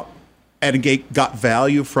about and got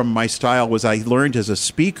value from my style was I learned as a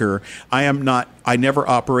speaker, I never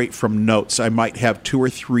operate from notes. I might have 2 or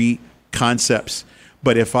 3 concepts,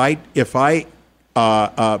 but if I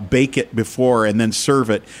bake it before and then serve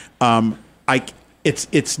it,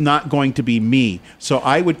 it's not going to be me. So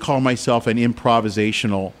I would call myself an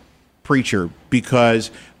improvisational preacher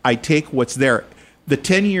because I take what's there. The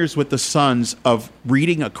 10 years with the Suns of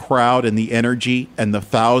reading a crowd and the energy and the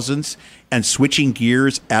thousands and switching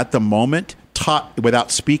gears at the moment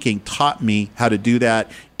without speaking taught me how to do that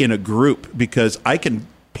in a group because I can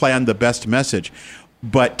plan the best message.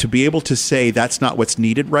 But to be able to say that's not what's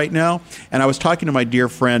needed right now. And I was talking to my dear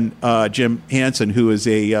friend, Jim Hansen, who is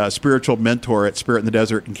a spiritual mentor at Spirit in the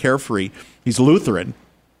Desert and Carefree. He's Lutheran,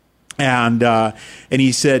 And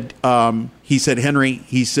he said, Henry,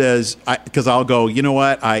 he says, because I'll go, you know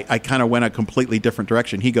what? I kind of went a completely different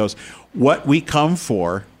direction. He goes, what we come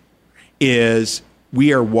for is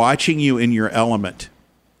we are watching you in your element,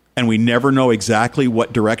 and we never know exactly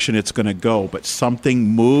what direction it's going to go, but something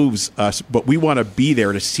moves us, but we want to be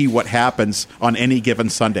there to see what happens on any given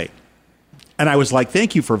Sunday. And I was like,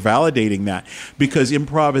 thank you for validating that, because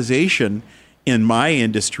improvisation in my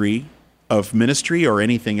industry of ministry or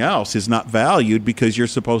anything else is not valued because you're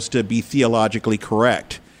supposed to be theologically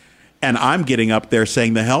correct. And I'm getting up there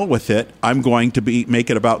saying, the hell with it. I'm going to make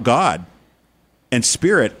it about God and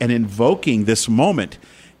Spirit and invoking this moment.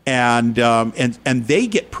 And they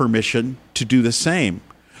get permission to do the same.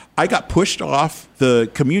 I got pushed off the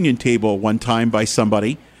communion table one time by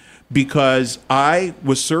somebody because I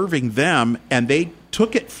was serving them and they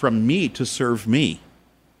took it from me to serve me.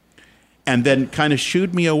 And then kind of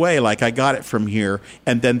shooed me away like I got it from here.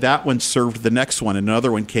 And then that one served the next one.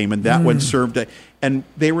 Another one came, and that one served it. And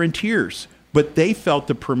they were in tears. But they felt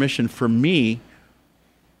the permission from me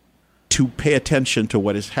to pay attention to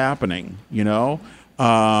what is happening, you know?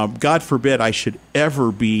 God forbid I should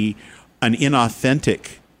ever be an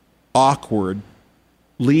inauthentic, awkward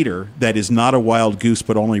leader that is not a wild goose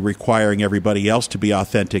but only requiring everybody else to be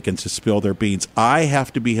authentic and to spill their beans. I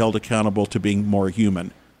have to be held accountable to being more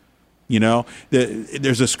human. You know,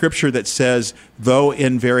 there's a scripture that says, though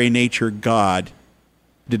in very nature God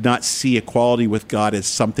did not see equality with God as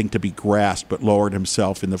something to be grasped, but lowered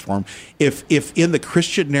himself in the form. If in the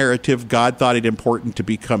Christian narrative God thought it important to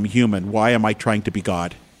become human, why am I trying to be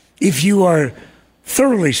God? If you are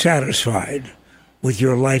thoroughly satisfied with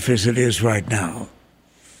your life as it is right now,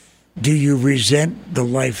 do you resent the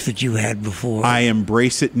life that you had before? I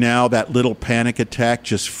embrace it now. That little panic attack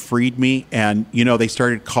just freed me. And, you know, they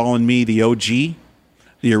started calling me the OG,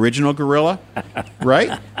 the original gorilla,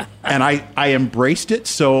 right? And I embraced it.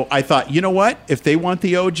 So I thought, you know what? If they want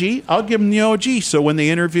the OG, I'll give them the OG. So when they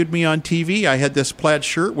interviewed me on TV, I had this plaid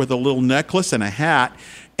shirt with a little necklace and a hat.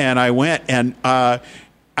 And I went and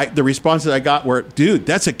the responses I got were, dude,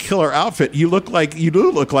 that's a killer outfit. You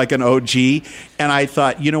do look like an OG. And I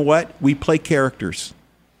thought, you know what? We play characters,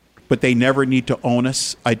 but they never need to own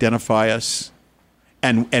us, identify us,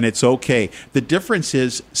 and it's okay. The difference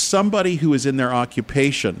is somebody who is in their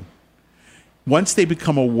occupation, once they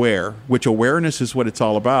become aware, which awareness is what it's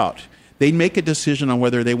all about, they make a decision on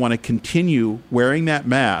whether they want to continue wearing that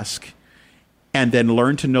mask and then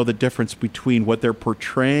learn to know the difference between what they're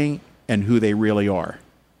portraying and who they really are.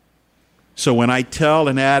 So when I tell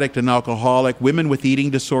an addict, an alcoholic, women with eating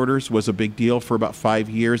disorders was a big deal for about 5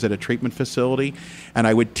 years at a treatment facility, and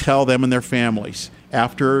I would tell them and their families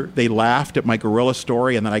after they laughed at my gorilla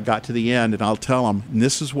story, and then I got to the end, and I'll tell them, and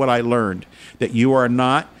this is what I learned, that you are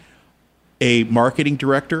not a marketing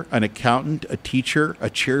director, an accountant, a teacher, a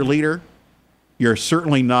cheerleader. You're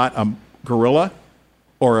certainly not a gorilla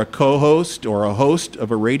or a co-host or a host of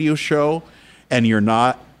a radio show, and you're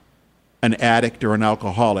not an addict or an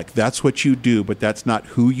alcoholic. That's what you do, but that's not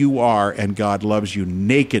who you are, and God loves you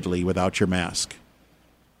nakedly without your mask.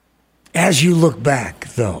 As you look back,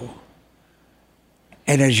 though,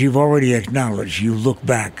 and as you've already acknowledged, you look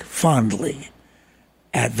back fondly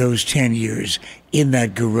at those 10 years in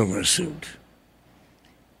that gorilla suit.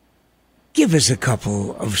 Give us a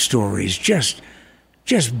couple of stories, just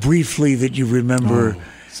briefly, that you remember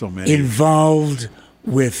so many. Involved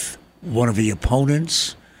with one of the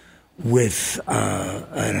opponents, with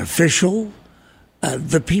an official,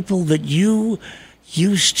 the people that you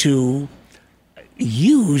used to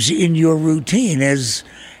use in your routine as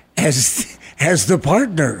the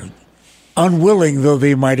partner, unwilling though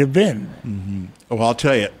they might have been. Mm-hmm. Well, I'll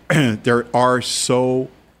tell you, there are so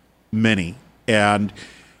many. And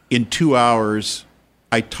in 2 hours,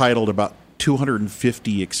 I titled about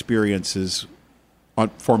 250 experiences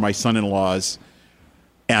for my son-in-laws.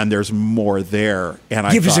 And there's more there. And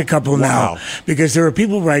Give us a couple now, because there are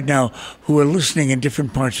people right now who are listening in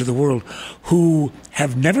different parts of the world who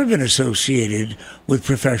have never been associated with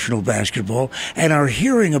professional basketball and are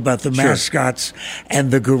hearing about the mascots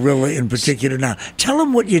and the gorilla in particular now. Tell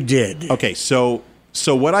them what you did. Okay, so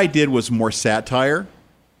what I did was more satire.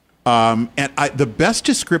 The best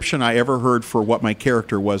description I ever heard for what my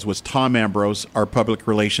character was Tom Ambrose, our public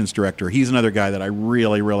relations director. He's another guy that I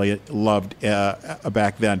really, really loved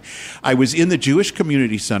back then. I was in the Jewish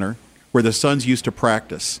Community Center where the Suns used to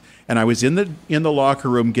practice. And I was in the locker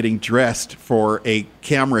room getting dressed for a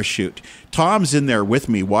camera shoot. Tom's in there with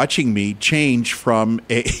me, watching me change from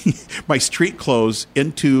my street clothes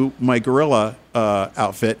into my gorilla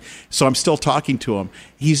outfit. So I'm still talking to him.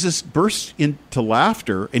 He's just burst into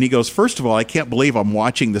laughter, and he goes, "First of all, I can't believe I'm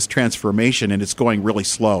watching this transformation, and it's going really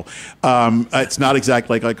slow. It's not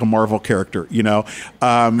exactly like a Marvel character, you know."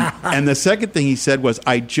 And the second thing he said was,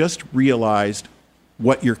 "I just realized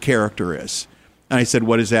what your character is." And I said,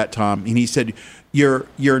 "What is that, Tom?" And he said,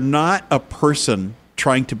 You're not a person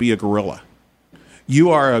trying to be a gorilla. You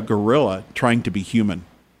are a gorilla trying to be human."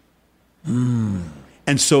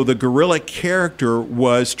 And so the gorilla character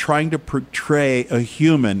was trying to portray a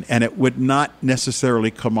human, and it would not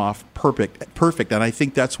necessarily come off perfect. And I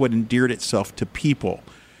think that's what endeared itself to people.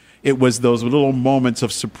 It was those little moments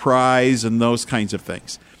of surprise and those kinds of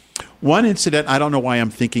things. One incident, I don't know why I'm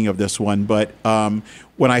thinking of this one, but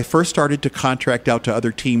when I first started to contract out to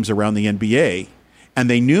other teams around the NBA, and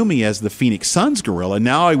they knew me as the Phoenix Suns gorilla,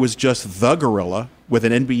 now I was just the gorilla with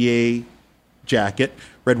an NBA jacket,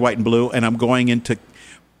 red, white, and blue, and I'm going into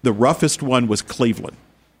the roughest one was Cleveland.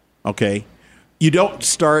 Okay? You don't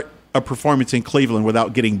start a performance in Cleveland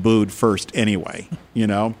without getting booed first anyway, you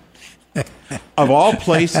know? Of all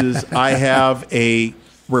places, I have a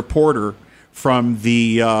reporter from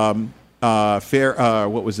the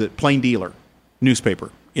Plain Dealer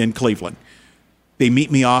newspaper in Cleveland. They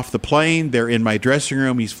meet me off the plane. They're in my dressing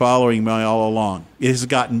room. He's following me all along. It has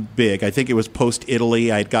gotten big. I think it was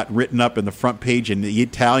post-Italy. I had got written up in the front page in the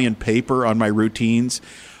Italian paper on my routines.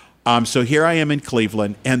 So here I am in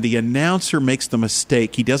Cleveland, and the announcer makes the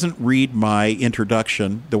mistake. He doesn't read my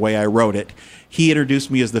introduction the way I wrote it. He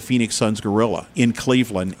introduced me as the Phoenix Suns gorilla in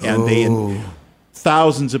Cleveland, and they had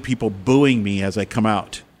thousands of people booing me as I come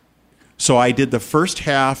out. So I did the first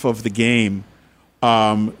half of the game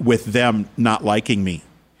with them not liking me.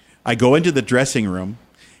 I go into the dressing room,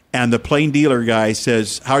 and the Plain Dealer guy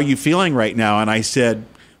says, "How are you feeling right now?" And I said,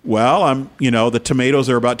 "Well, the tomatoes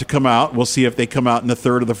are about to come out. We'll see if they come out in the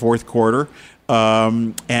third or the fourth quarter."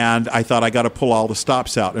 And I thought I got to pull all the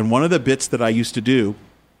stops out. And one of the bits that I used to do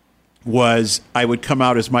was I would come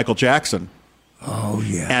out as Michael Jackson. Oh,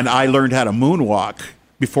 yeah. And I learned how to moonwalk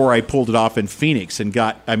before I pulled it off in Phoenix and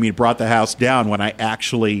brought the house down when I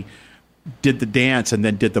actually did the dance and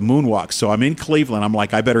then did the moonwalk. So I'm in Cleveland. I'm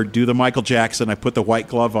like, I better do the Michael Jackson. I put the white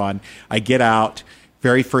glove on. I get out.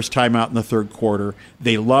 Very first time out in the third quarter.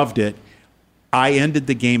 They loved it. I ended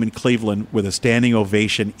the game in Cleveland with a standing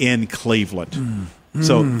ovation in Cleveland.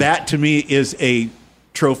 So that to me is a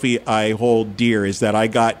trophy I hold dear, is that I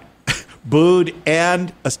got booed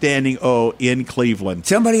and a standing O in Cleveland.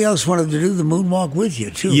 Somebody else wanted to do the moonwalk with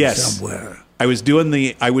you, too, yes. somewhere. I was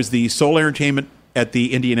the sole entertainment at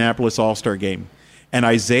the Indianapolis All-Star game. And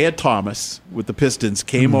Isaiah Thomas with the Pistons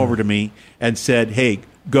came over to me and said, "Hey,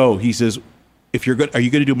 go." He says, "If you're good, are you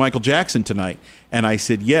going to do Michael Jackson tonight?" And I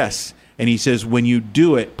said, "Yes." And he says, "When you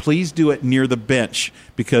do it, please do it near the bench,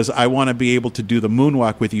 because I want to be able to do the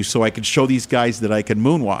moonwalk with you so I can show these guys that I can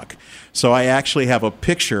moonwalk." So I actually have a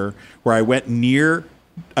picture where I went near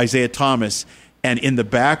Isaiah Thomas, and in the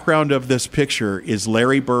background of this picture is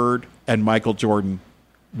Larry Bird and Michael Jordan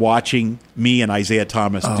watching me and Isaiah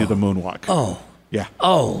Thomas do the moonwalk. Oh. Yeah.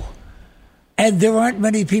 Oh. And there aren't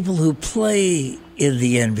many people who play in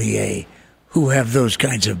the NBA who have those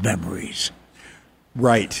kinds of memories.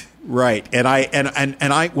 Right. And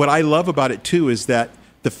I what I love about it too is that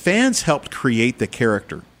the fans helped create the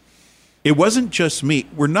character. It wasn't just me.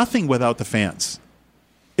 We're nothing without the fans.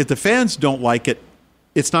 If the fans don't like it,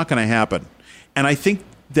 it's not going to happen. And I think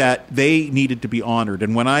that they needed to be honored.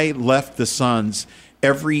 And when I left the Suns,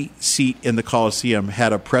 every seat in the Coliseum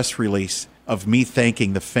had a press release of me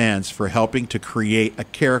thanking the fans for helping to create a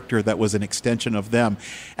character that was an extension of them.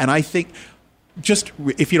 And I think, just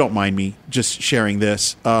if you don't mind me just sharing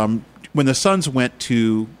this, when the Suns got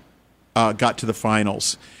to the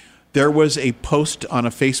finals, there was a post on a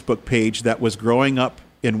Facebook page that was growing up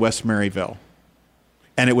in West Maryville.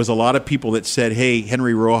 And it was a lot of people that said, "Hey,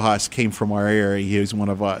 Henry Rojas came from our area. He was one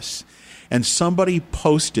of us." And somebody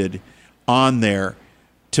posted on there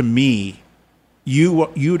to me,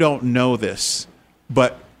 you don't know this,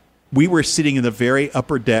 but we were sitting in the very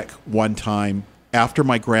upper deck one time after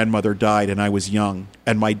my grandmother died and I was young.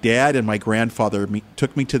 And my dad and my grandfather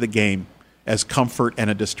took me to the game as comfort and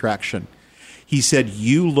a distraction. He said,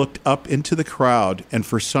 "You looked up into the crowd, and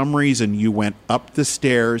for some reason you went up the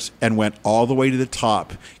stairs and went all the way to the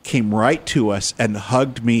top, came right to us and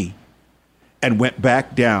hugged me and went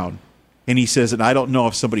back down." And he says, "And I don't know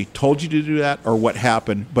if somebody told you to do that or what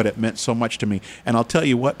happened, but it meant so much to me." And I'll tell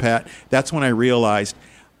you what, Pat, that's when I realized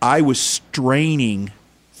I was straining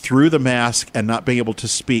through the mask and not being able to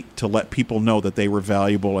speak to let people know that they were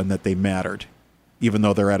valuable and that they mattered, even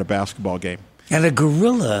though they're at a basketball game. And a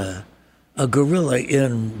gorilla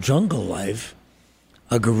in jungle life,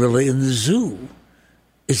 a gorilla in the zoo,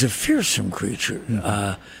 is a fearsome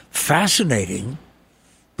creature, fascinating,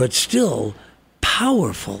 but still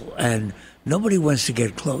powerful, and nobody wants to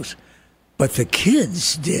get close. But the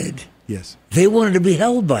kids did. Yes. They wanted to be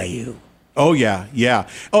held by you. Oh, yeah, yeah.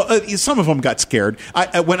 Some of them got scared.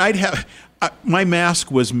 My mask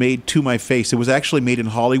was made to my face. It was actually made in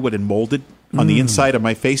Hollywood and molded on the inside of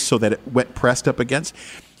my face so that it went pressed up against.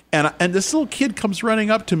 And this little kid comes running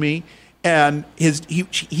up to me, and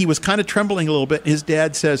he was kind of trembling a little bit. His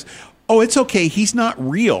dad says, "Oh, it's okay. He's not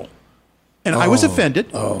real." And I was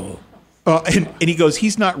offended. And he goes,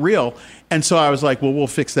 "He's not real." And so I was like, "Well, we'll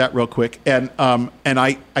fix that real quick." And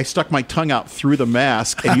I stuck my tongue out through the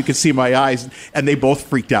mask, and you could see my eyes, and they both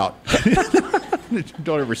freaked out.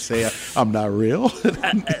 Don't ever say I'm not real.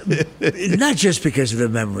 Not just because of the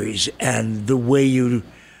memories and the way you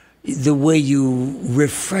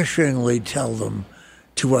refreshingly tell them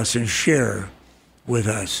to us and share with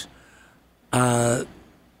us.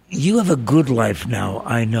 You have a good life now,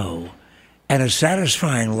 I know, and a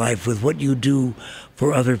satisfying life with what you do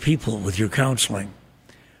for other people with your counseling.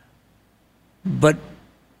 But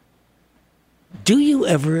do you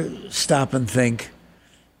ever stop and think,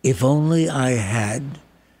 if only I had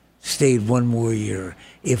stayed one more year,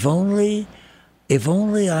 if only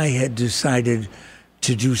I had decided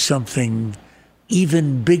to do something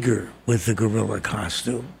even bigger with the gorilla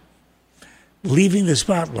costume, leaving the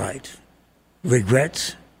spotlight?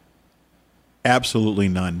 Regrets? Absolutely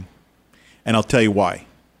none. And I'll tell you why.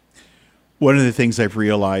 One of the things I've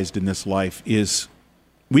realized in this life is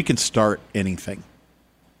we can start anything.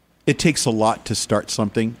 It takes a lot to start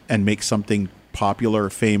something and make something popular,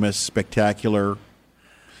 famous, spectacular,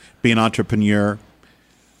 be an entrepreneur,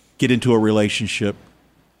 get into a relationship.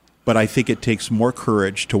 But I think it takes more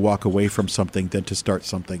courage to walk away from something than to start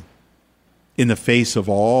something. In the face of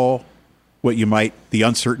all the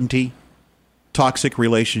uncertainty, toxic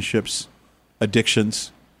relationships,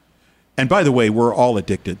 addictions. And by the way, we're all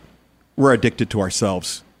addicted. We're addicted to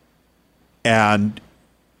ourselves. And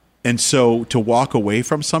so to walk away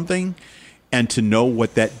from something and to know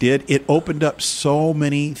what that did, it opened up so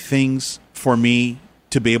many things for me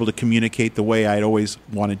to be able to communicate the way I'd always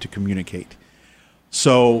wanted to communicate.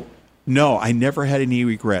 So, no, I never had any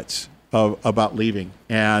regrets about leaving.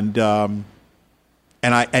 And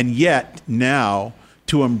yet now,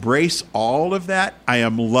 to embrace all of that, I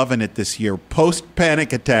am loving it this year.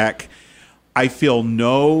 Post-panic attack, I feel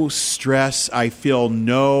no stress. I feel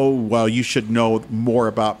you should know more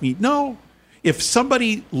about me. No. If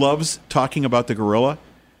somebody loves talking about the gorilla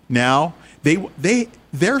now,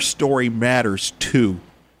 their story matters too,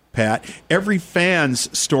 Pat. Every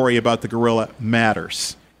fan's story about the gorilla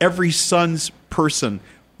matters. Every Suns person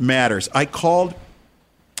matters. I called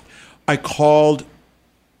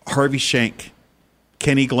Harvey Schenk,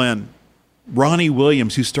 Kenny Glenn, Ronnie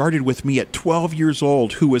Williams, who started with me at 12 years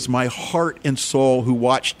old, who was my heart and soul, who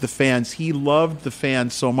watched the fans. He loved the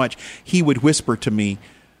fans so much. He would whisper to me,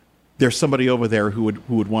 "There's somebody over there who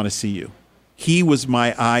would want to see you." He was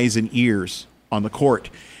my eyes and ears on the court.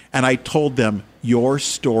 And I told them, your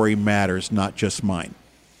story matters, not just mine.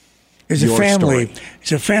 There's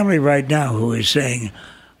a family right now who is saying,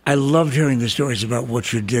 "I loved hearing the stories about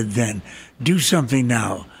what you did then. Do something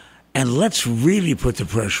now. And let's really put the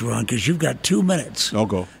pressure on, because you've got 2 minutes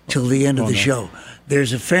till the end of the show."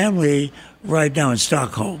 There's a family right now in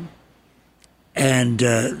Stockholm, and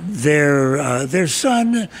their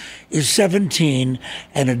son is 17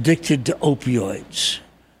 and addicted to opioids.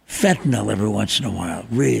 Fentanyl every once in a while.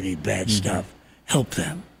 Really bad stuff. Help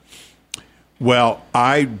them. Well,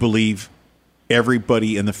 I believe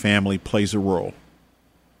everybody in the family plays a role,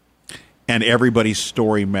 and everybody's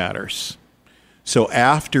story matters. So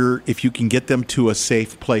if you can get them to a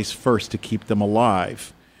safe place first to keep them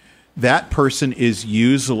alive, that person is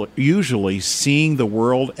usually seeing the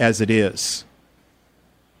world as it is.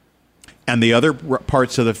 And the other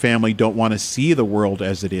parts of the family don't want to see the world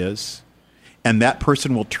as it is. And that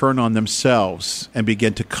person will turn on themselves and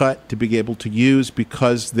begin to cut, to be able to use,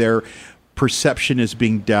 because their perception is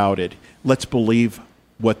being doubted. Let's believe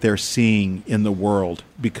what they're seeing in the world,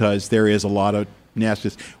 because there is a lot of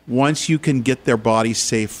nastiness. Once you can get their body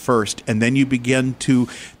safe first, and then they begin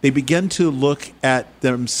to look at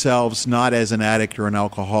themselves not as an addict or an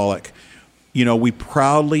alcoholic. You know, we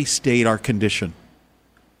proudly state our condition.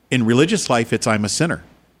 In religious life, it's I'm a sinner,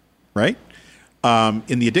 right?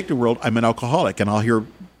 In the addicted world, I'm an alcoholic, and I'll hear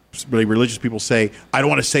religious people say, I don't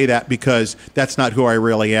want to say that because that's not who I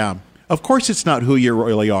really am. Of course it's not who you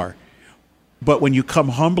really are. But when you come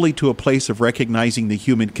humbly to a place of recognizing the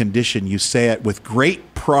human condition, you say it with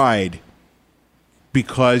great pride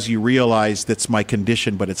because you realize that's my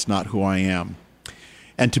condition, but it's not who I am.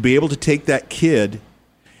 And to be able to take that kid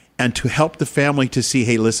and to help the family to see,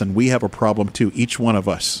 hey, listen, we have a problem too. Each one of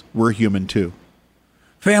us, we're human too.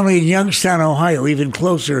 Family in Youngstown, Ohio, even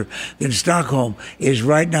closer than Stockholm, is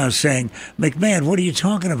right now saying, McMahon, what are you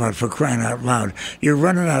talking about, for crying out loud? You're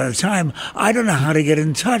running out of time. I don't know how to get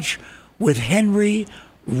in touch with Henry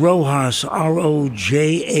Rojas, R-O-J-A-S.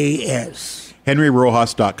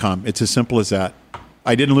 HenryRojas.com. It's as simple as that.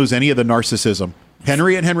 I didn't lose any of the narcissism.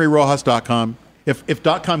 Henry at HenryRojas.com. If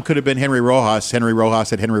 .com could have been Henry Rojas at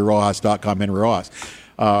HenryRojas.com, Henry Rojas.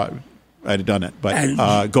 I'd have done it.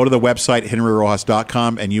 But go to the website,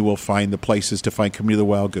 HenryRojas.com, and you will find the places to find Community of the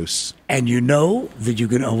Wild Goose. And you know that you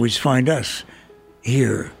can always find us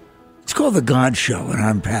here. It's called The God Show, and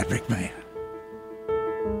I'm Pat McMahon.